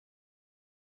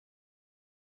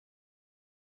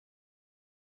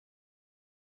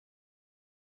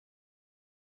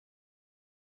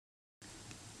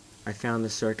I found the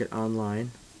circuit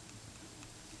online.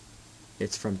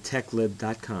 It's from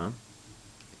techlib.com,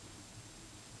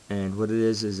 and what it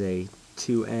is a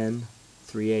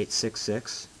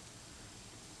 2N3866.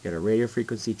 You got a radio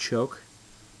frequency choke.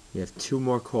 You have two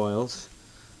more coils,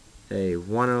 a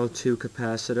 102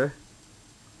 capacitor,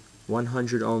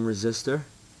 100 ohm resistor,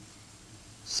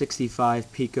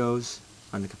 65 picos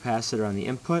on the capacitor on the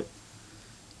input.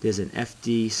 There's an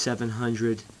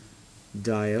FD700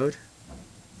 diode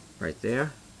right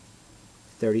there,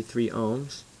 33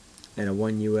 ohms, and a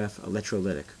 1UF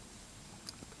electrolytic.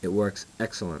 It works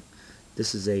excellent.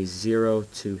 This is a 0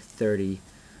 to 30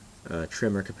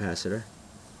 trimmer capacitor.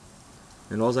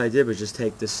 And all I did was just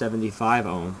take this 75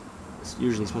 ohm. It's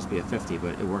usually supposed to be a 50,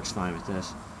 but it works fine with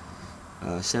this.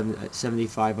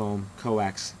 75 ohm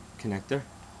coax connector.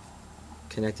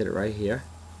 Connected it right here.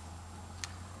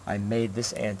 I made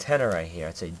this antenna right here.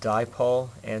 It's a dipole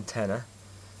antenna.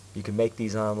 You can make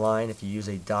these online if you use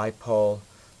a dipole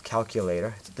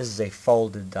calculator. This is a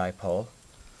folded dipole,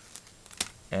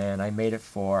 and I made it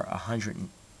for 109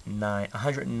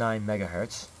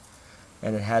 megahertz,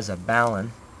 and it has a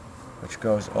balun which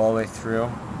goes all the way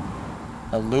through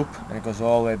a loop, and it goes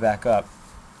all the way back up.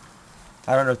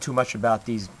 I don't know too much about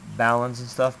these baluns and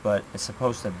stuff, but it's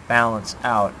supposed to balance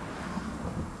out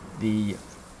the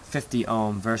 50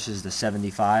 ohm versus the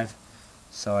 75,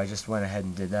 so I just went ahead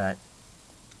and did that.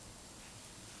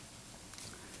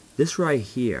 This right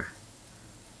here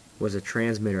was a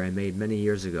transmitter I made many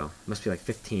years ago. It must be like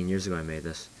 15 years ago I made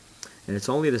this. And it's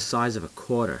only the size of a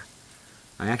quarter.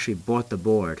 I actually bought the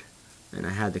board and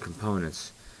I had the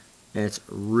components. And it's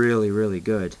really, really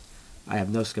good. I have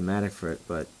no schematic for it,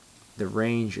 but the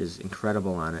range is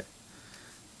incredible on it.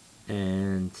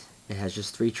 And it has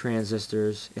just 3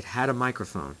 transistors. It had a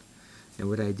microphone. And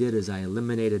what I did is I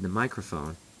eliminated the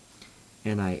microphone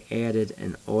and I added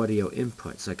an audio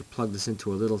input, so I could plug this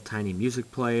into a little tiny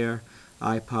music player,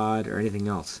 iPod, or anything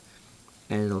else,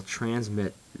 and it'll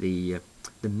transmit the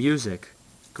music.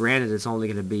 Granted, it's only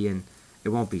going to be in, it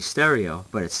won't be stereo,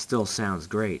 but it still sounds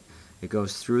great. It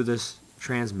goes through this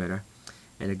transmitter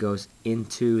and it goes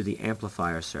into the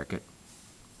amplifier circuit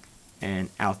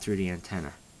and out through the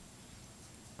antenna.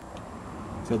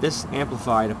 For this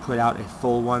amplifier to put out a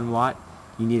full 1 watt,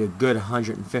 you need a good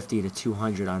 150 to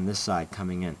 200 on this side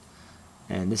coming in.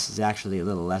 And this is actually a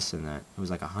little less than that. It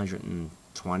was like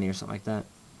 120 or something like that.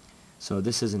 So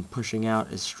this isn't pushing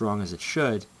out as strong as it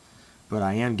should, but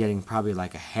I am getting probably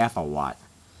like a half a watt.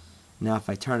 Now if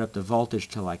I turn up the voltage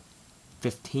to like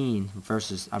 15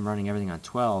 versus I'm running everything on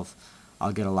 12,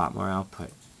 I'll get a lot more output.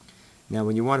 Now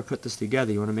when you want to put this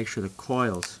together, you want to make sure the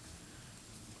coils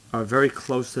are very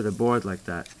close to the board like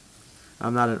that.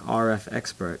 I'm not an RF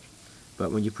expert,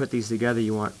 but when you put these together,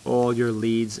 you want all your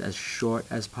leads as short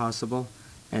as possible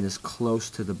and as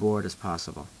close to the board as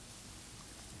possible.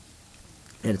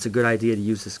 And it's a good idea to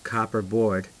use this copper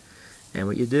board. And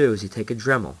what you do is you take a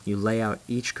Dremel, you lay out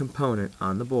each component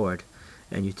on the board,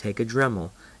 and you take a Dremel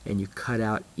and you cut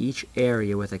out each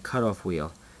area with a cutoff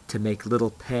wheel to make little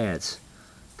pads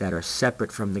that are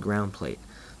separate from the ground plate.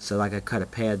 So like I cut a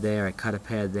pad there, I cut a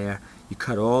pad there. You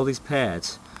cut all these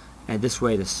pads, and this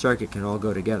way the circuit can all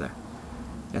go together.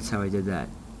 That's how I did that.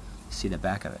 See the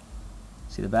back of it.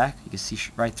 See the back? You can see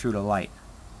right through the light.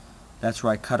 That's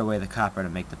where I cut away the copper to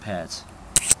make the pads.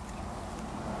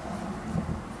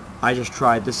 I just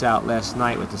tried this out last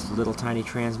night with this little tiny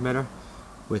transmitter.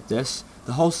 With this,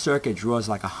 the whole circuit draws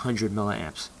like 100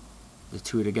 milliamps. The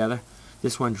two together.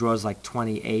 This one draws like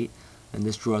 28, and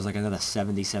this draws like another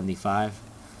 70, 75.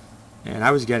 And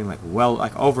I was getting like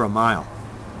over a mile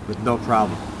with no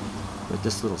problem with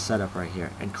this little setup right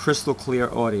here, and crystal clear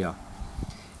audio.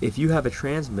 If you have a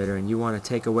transmitter and you want to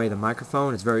take away the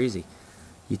microphone, it's very easy.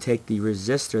 You take the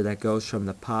resistor that goes from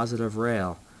the positive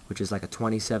rail, which is like a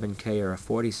 27K or a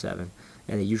 47,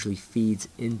 and it usually feeds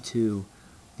into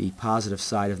the positive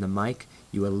side of the mic.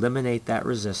 You eliminate that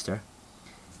resistor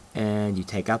and you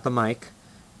take out the mic,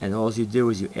 and all you do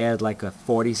is you add like a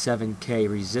 47K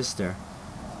resistor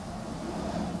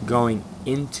going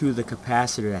into the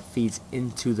capacitor that feeds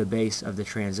into the base of the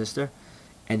transistor,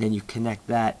 and then you connect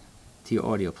that to your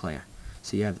audio player.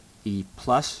 So you have the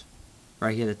plus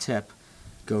right here, the tip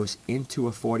goes into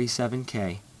a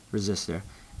 47K resistor,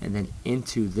 and then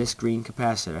into this green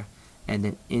capacitor, and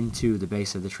then into the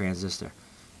base of the transistor.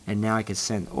 And now I can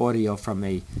send audio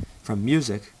from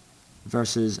music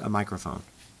versus a microphone.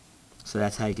 So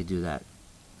that's how you could do that.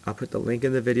 I'll put the link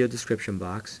in the video description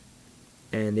box,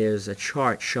 and there's a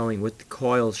chart showing what the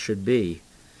coils should be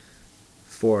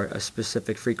for a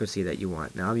specific frequency that you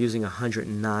want. Now I'm using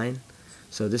 109,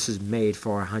 so this is made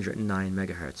for 109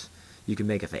 megahertz. You can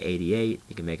make it for 88,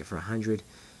 you can make it for 100,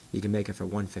 you can make it for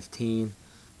 115,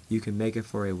 you can make it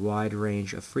for a wide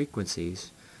range of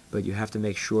frequencies, but you have to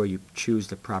make sure you choose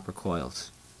the proper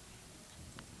coils.